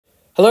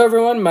Hello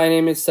everyone, my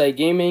name is Sai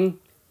Gaming,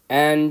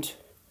 and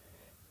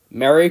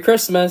Merry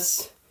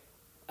Christmas!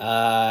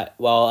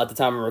 Well, at the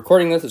time I'm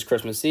recording this, it's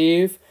Christmas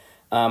Eve.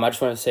 I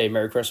just want to say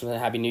Merry Christmas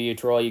and Happy New Year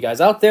to all you guys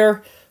out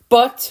there,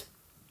 but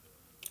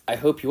I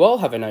hope you all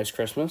have a nice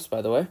Christmas,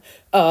 by the way.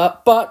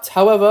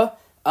 However,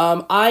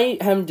 I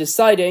am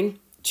deciding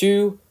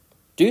to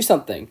do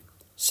something.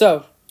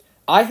 So,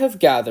 I have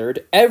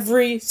gathered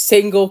every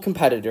single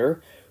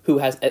competitor who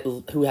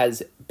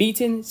has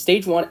beaten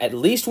Stage 1 at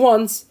least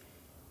once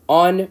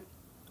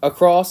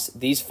across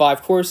these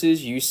 5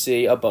 courses you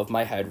see above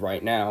my head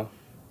right now.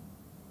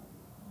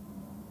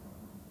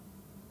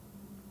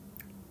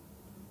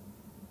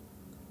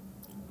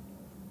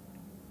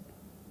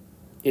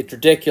 It's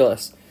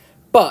ridiculous.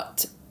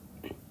 But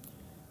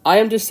I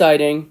am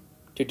deciding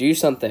to do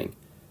something.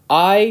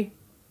 I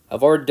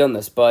have already done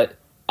this, but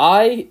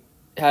I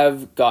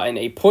have gotten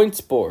a points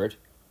board,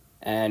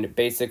 and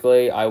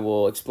basically I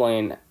will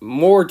explain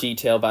more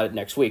detail about it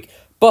next week.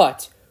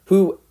 But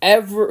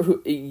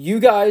you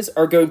guys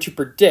are going to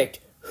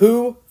predict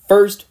who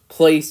first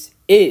place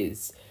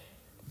is.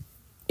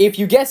 If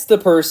you guess the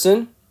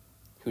person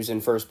who's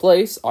in first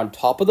place on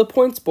top of the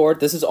points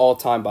board, this is all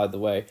time, by the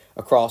way,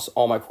 across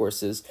all my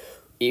courses.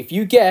 If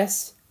you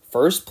guess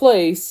first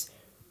place,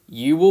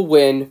 you will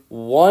win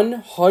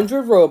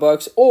 100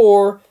 Robux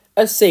or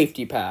a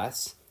safety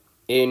pass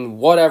in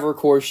whatever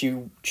course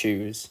you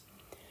choose.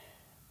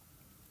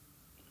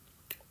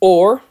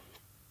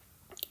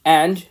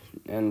 And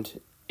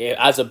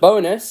as a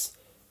bonus,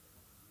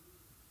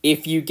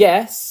 if you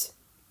guess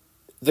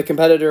the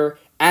competitor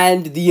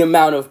and the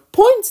amount of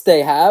points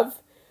they have,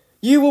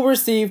 you will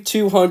receive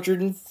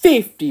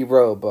 250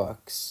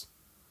 Robux.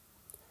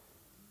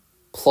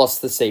 Plus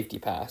the safety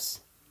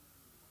pass.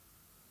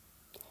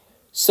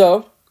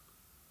 So,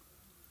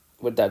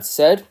 with that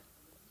said,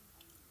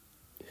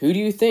 who do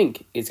you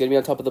think is going to be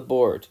on top of the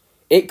board?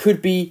 It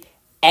could be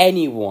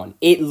anyone.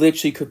 It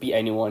literally could be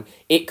anyone.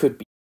 It could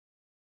be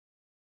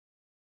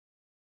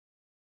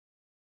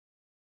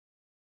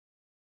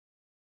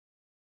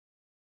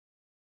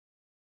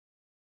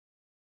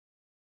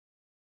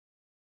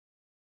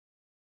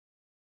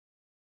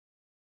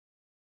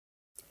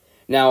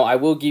Now, I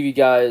will give you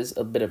guys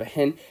a bit of a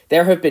hint.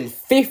 There have been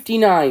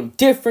 59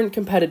 different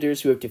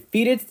competitors who have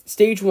defeated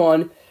Stage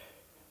 1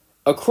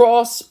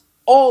 across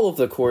all of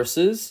the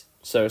courses.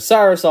 So,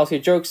 Sarah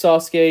Sasuke, Joke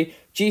Sasuke,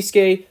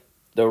 G-Skate,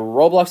 the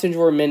Roblox Ninja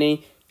War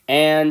Mini,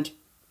 and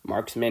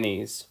Mark's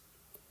Minis.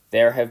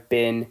 There have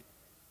been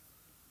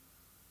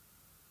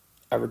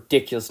a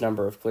ridiculous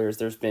number of clears.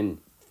 There's been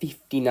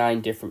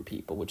 59 different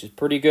people, which is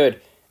pretty good.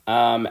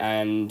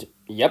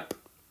 Yep.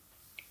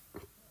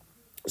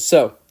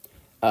 So,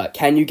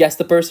 can you guess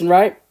the person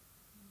right?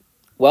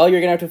 Well,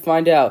 you're going to have to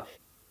find out.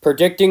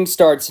 Predicting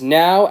starts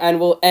now and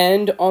will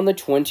end on the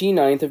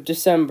 29th of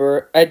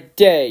December, a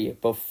day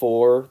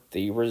before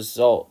the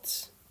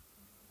results.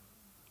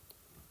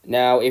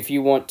 Now, if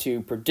you want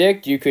to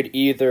predict, you could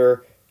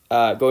either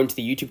go into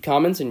the YouTube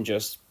comments and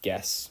just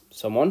guess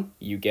someone.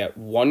 You get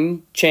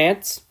one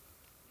chance.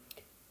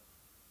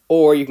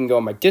 Or you can go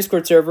on my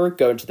Discord server,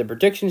 go into the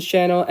predictions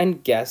channel,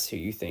 and guess who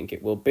you think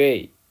it will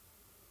be.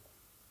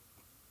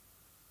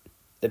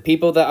 The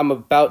people that I'm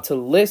about to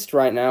list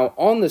right now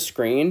on the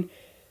screen,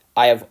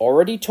 I have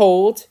already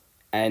told,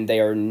 and they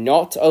are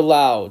not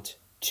allowed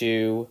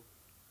to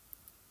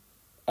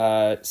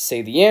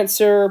say the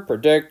answer,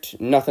 predict,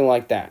 nothing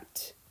like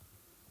that.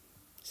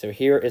 So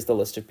here is the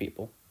list of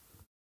people.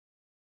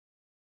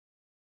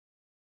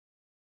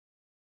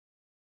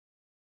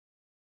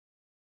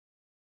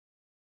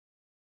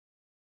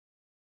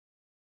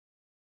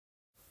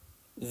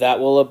 That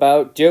will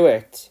about do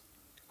it.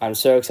 I'm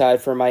so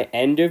excited for my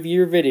end of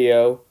year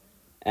video,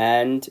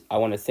 and I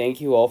want to thank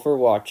you all for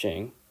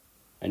watching.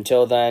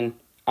 Until then,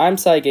 I'm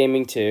Sai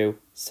Gaming 2,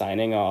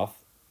 signing off.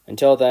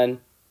 Until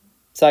then,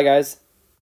 Sai guys.